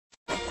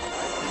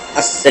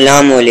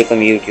Assalamu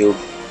alaikum YouTube.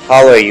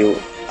 How are you?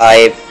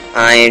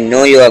 I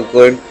know you are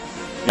good.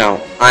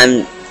 Now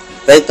I'm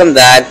welcome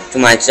back to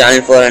my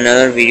channel for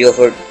another video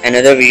for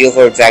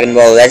Dragon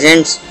Ball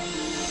Legends.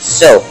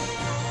 So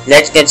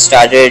let's get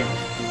started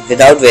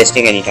without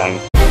wasting any time.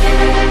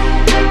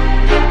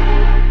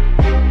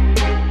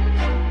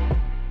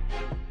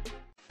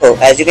 So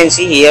as you can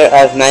see here,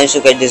 I've managed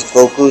to get this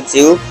Goku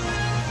 2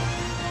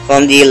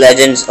 from the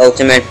Legends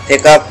Ultimate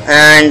pickup,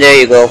 and there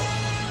you go.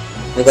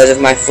 Because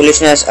of my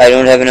foolishness, I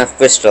don't have enough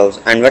crystals.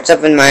 And what's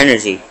up with my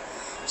energy?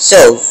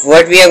 So,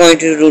 what we are going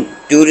to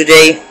do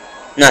today?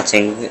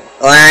 Nothing.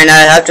 And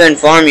I have to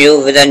inform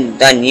you with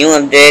the new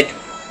update.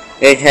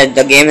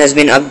 The game has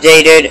been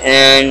updated,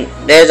 and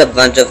there's a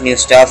bunch of new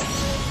stuff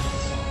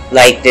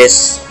like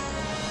this.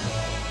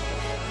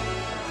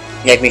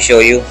 Let me show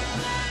you.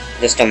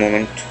 Just a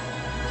moment.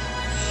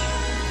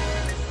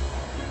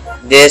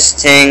 This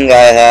thing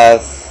I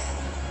have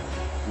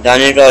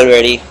done it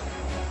already.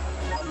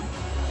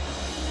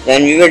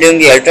 Then we were doing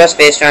the Ultra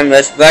Space Time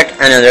Rush, but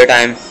another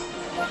time.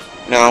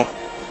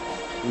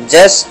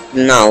 Just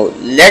now,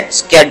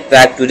 let's get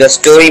back to the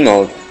story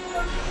mode.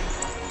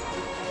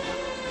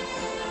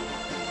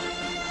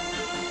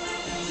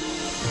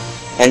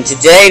 And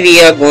today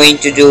we are going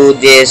to do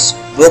this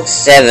Book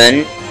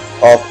 7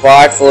 of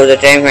Part 4 the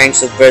Terrifying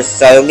Super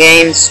Salam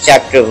Games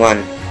Chapter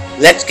 1.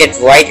 Let's get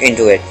right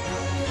into it.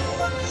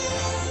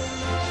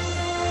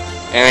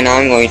 And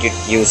I'm going to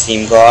use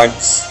Team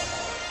Gods.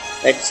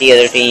 Let's see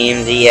other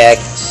teams: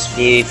 EX,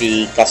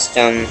 PvP,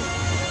 Custom,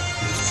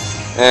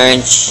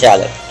 and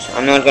Charlotte.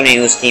 I'm not gonna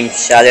use Team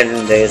Charlotte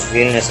unless it's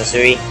really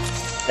necessary.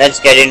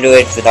 Let's get into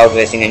it without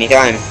wasting any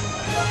time.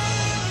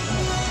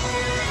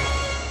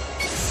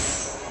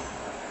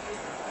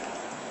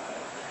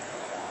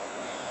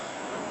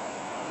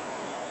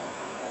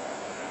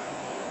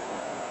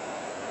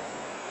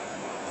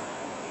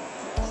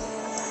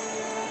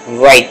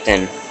 Right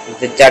then,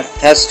 with that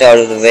test out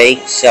of the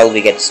way, shall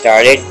we get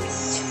started?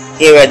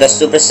 Here at the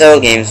Supercell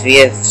games, we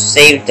have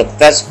saved the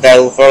best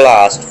battle for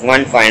last,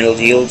 one final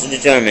duel to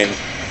determine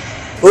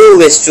who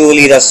is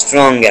truly the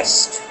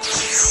strongest.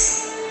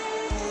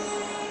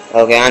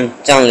 Okay, I'm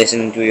done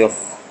listening to you.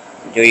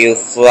 Do you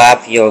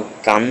flap your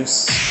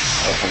gums?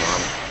 Oh, come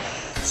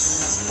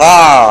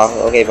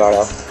on. Okay,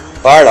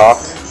 Bardock,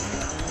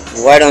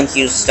 why don't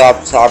you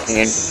stop talking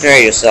and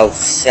prepare yourself,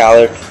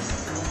 Charlotte?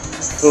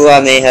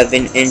 Krua may have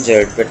been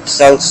injured, but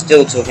Cell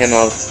still took him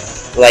out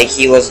like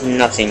he was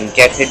nothing.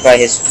 Get hit by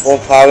his full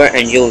power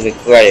and you'll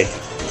regret it.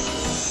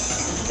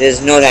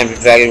 There's no time to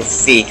drag your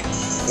feet.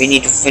 We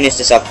need to finish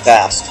this up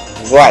fast.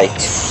 Right.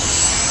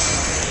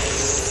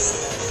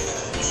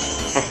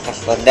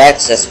 But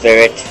that's the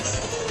spirit.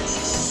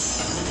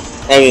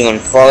 Everyone,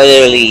 follow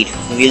their lead.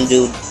 We'll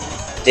do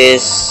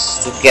this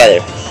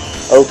together.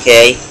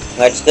 Okay,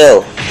 let's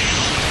go.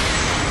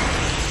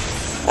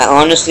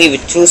 Honestly,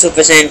 with 2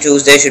 Super Saiyan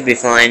 2s, they should be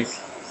fine.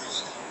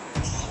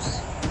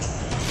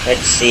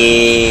 Let's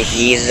see,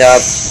 he's a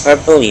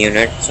purple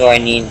unit, so I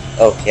need...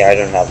 Okay, I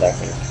don't have that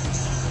one.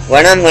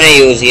 What I'm gonna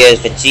use here is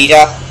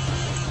Vegeta,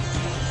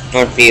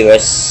 not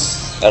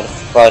Beerus, of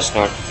course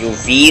not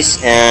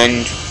UVs,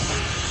 and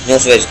no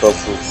Switch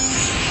Goku.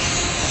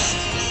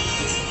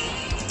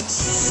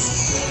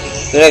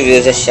 Could have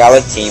used a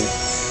Charlotte team.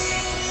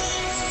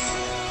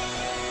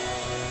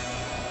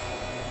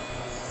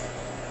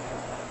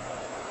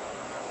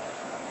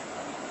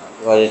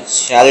 Well,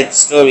 it's Charlotte's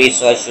story,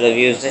 so I should have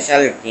used the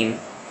Charlotte team.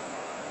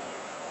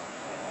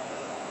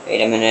 Wait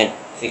a minute,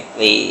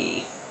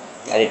 quickly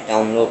let it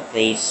download,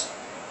 please.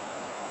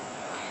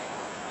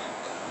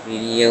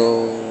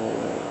 Video,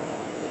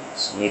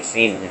 it's need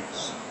 3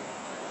 minutes.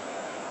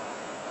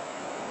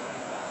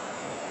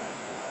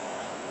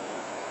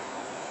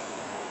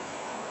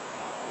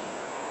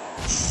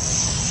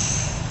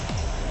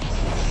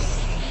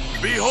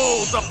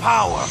 Behold the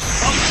power.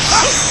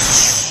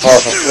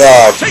 Oh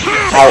god.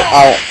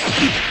 Ow.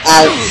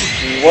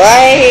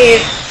 Why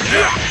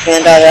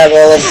can't I have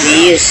all of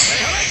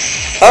these?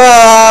 But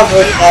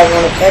I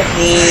want to pet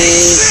me.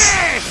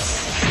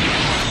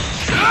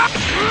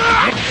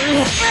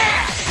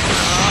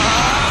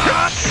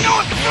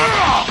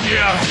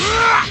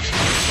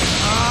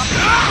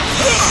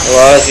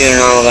 Well, you're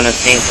not gonna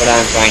think what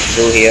I'm trying to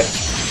do here.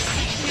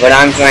 What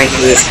I'm trying to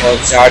do is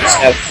hold charge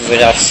stuff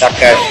with a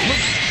sucker.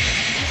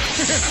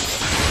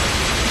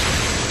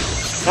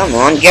 Come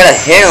on, get a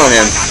hit on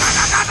him.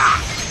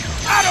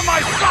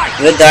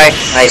 With that,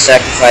 I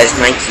sacrificed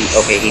my key.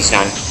 Okay, he's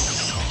done.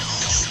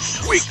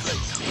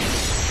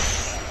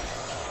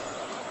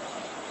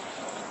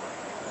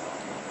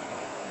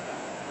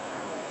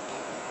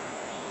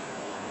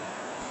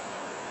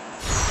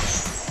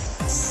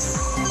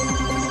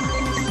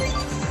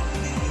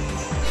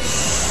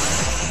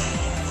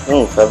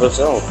 Oh, purple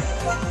soul.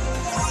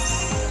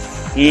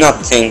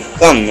 Nothing,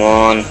 come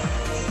on.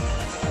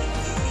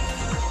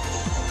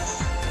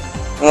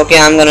 Okay,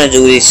 I'm gonna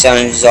do these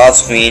challenges off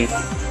screen.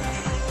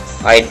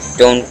 I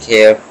don't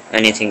care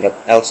anything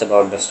else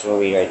about the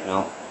story right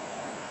now.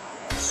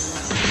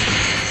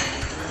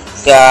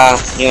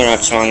 You're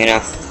not strong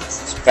enough.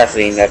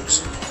 especially in that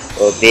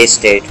base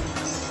state.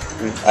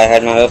 I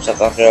had my hopes up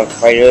after a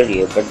fight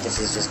earlier, but this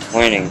is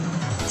disappointing.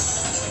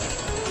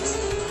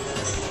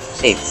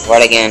 See,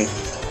 what again?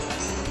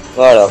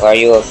 Warlock, are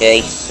you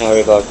okay?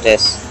 Sorry about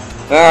this.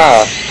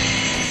 Ah!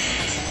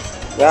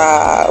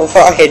 Ah!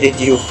 Why did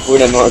you put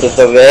him out of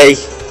the way?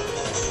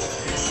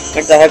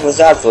 What the heck was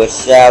that for?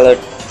 Charlotte,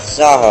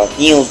 Zaha,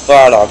 healed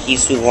Warlock,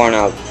 he's too worn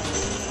out.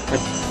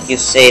 You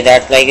say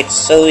that like it's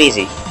so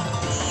easy.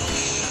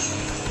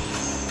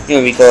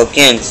 Here we go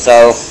again,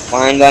 so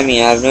fine by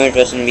me, I have no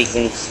interest in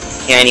weaklings,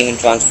 can't even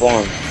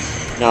transform.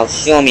 Now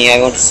show me, I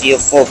want to see your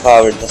full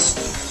power, the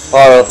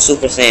power of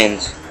Super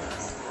Saiyans.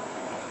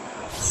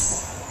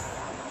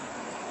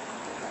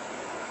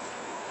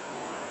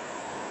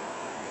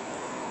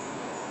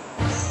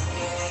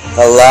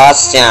 The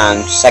Last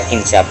Stand,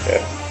 second chapter.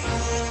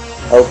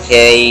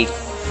 Okay,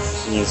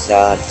 he's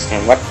this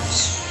time what?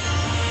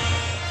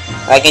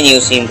 I can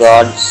use him,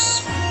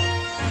 gods.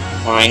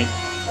 Fine.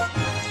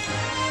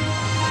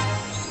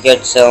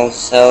 Get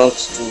cells to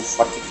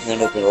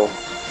 40% below.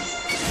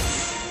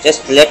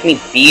 Just let me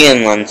beat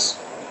him once.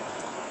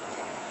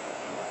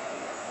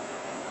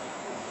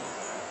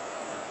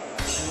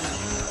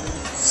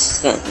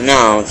 So,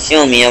 now,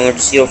 show me, I want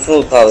to see your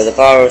full power, the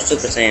power of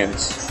Super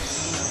Saiyans.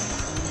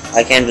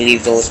 I can't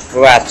believe those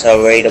brats are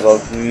worried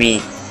about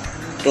me.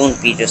 Don't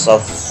beat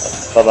yourself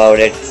up about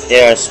it.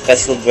 They are a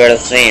special breed of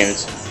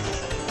Saiyans.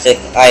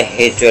 I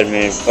hate to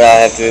admit it, but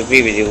I have to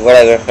agree with you.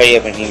 Whatever, hurry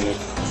up and heal me.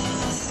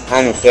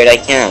 I'm afraid I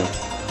can't.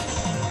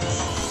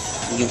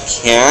 You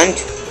can't?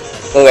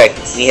 Correct.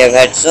 We have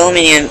had so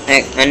many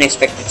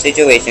unexpected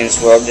situations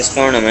throughout this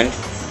tournament.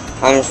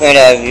 I'm afraid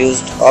I have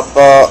used up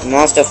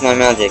most of my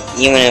magic,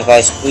 even if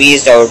I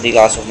squeezed out the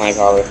last of my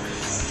power.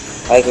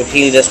 I could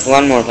heal just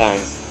one more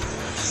time.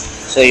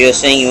 So you're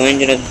saying you ain't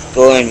gonna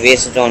go and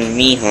waste it on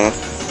me, huh?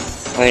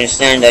 I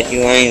understand that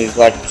you ain't,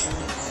 but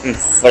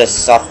what a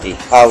softie.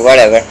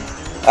 Whatever.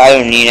 I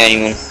don't need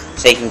anyone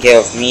taking care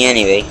of me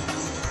anyway.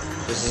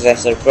 This is a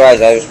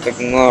surprise. I was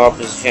expecting more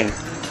opposition.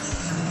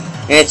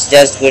 It's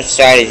just good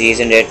strategy,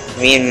 isn't it?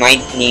 We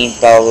might need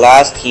the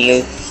last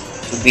heal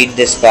to beat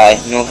this guy.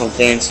 No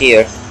complaints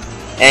here.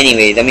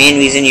 Anyway, the main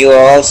reason you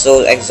are all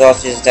so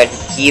exhausted is that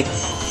you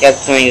kept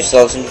throwing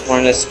yourselves into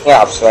pointless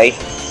scraps, right?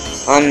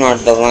 I'm not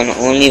the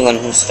only one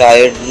who's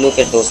tired. Look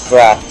at those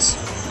brats.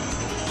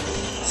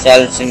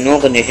 Charlotte's in no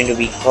condition to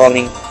be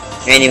calling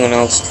anyone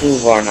else too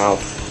worn out.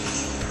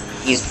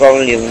 He's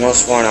probably the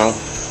most worn out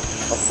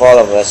of all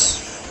of us.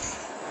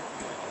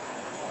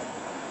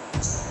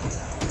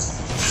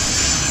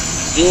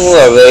 You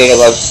are worried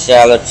about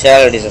Charlotte.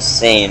 Charlotte is a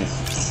Saiyan.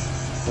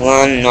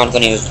 One, not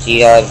gonna use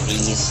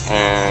GRVs,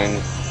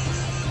 and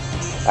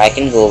I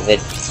can go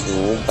with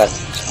 2, but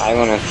I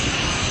wanna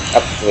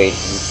upgrade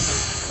him.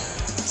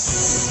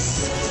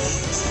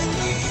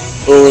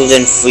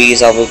 Golden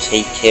Freeze, I will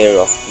take care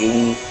of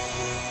you.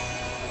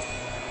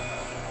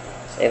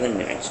 7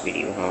 minutes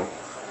video, huh?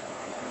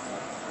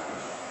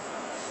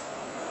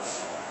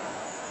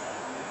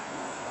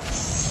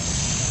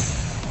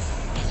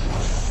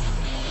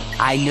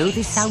 I know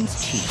this sounds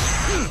cheap.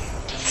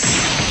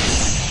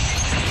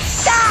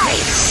 Die!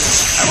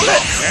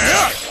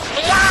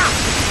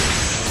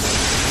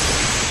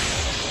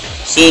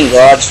 Seeing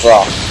God's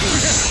Rock.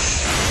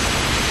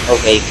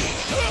 Okay.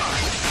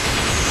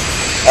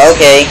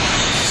 Okay.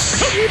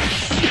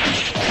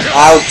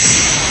 Ouch.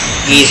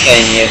 He's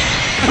getting you.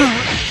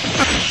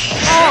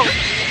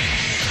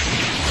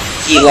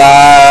 He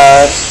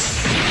was.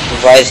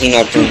 Why is he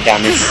not doing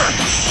damage?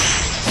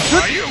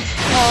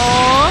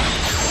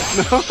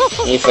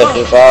 Need for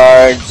 2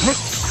 cards.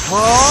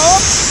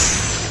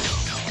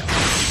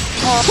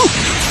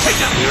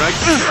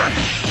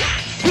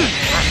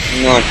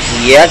 Not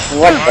yet.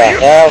 What the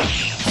hell?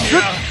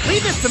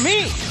 Leave this to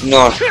me.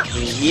 Not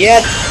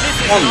yet.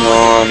 Come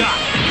on.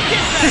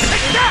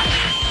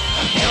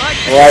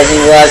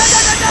 Rising Rush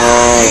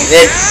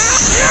with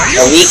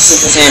a weak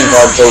Super Saiyan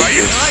called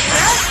Goku.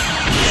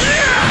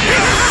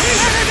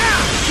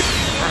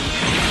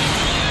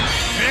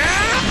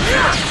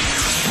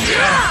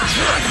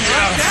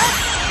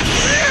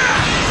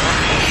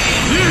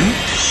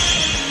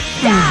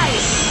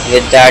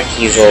 With that,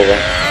 he's over.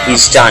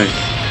 He's done.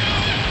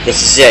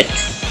 This is it.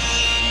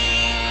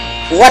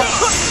 What?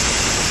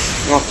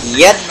 Not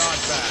yet?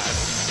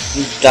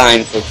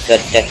 Time for the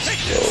death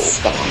blow.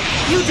 Come on.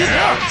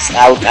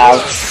 Ouch,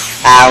 ouch,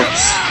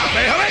 ouch.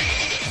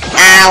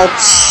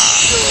 Ouch!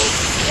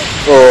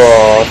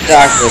 Oh,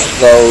 that was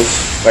close,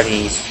 but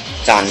he's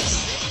done.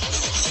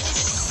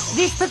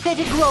 This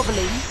pathetic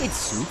groveling, it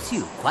suits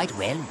you quite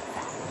well.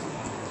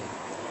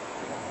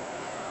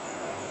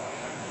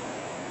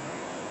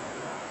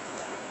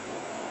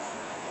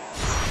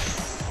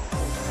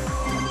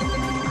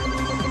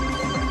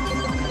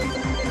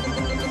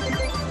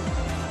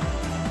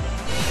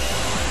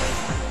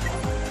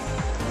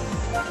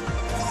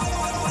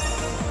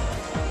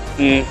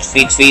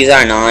 Speed 3s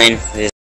are 9.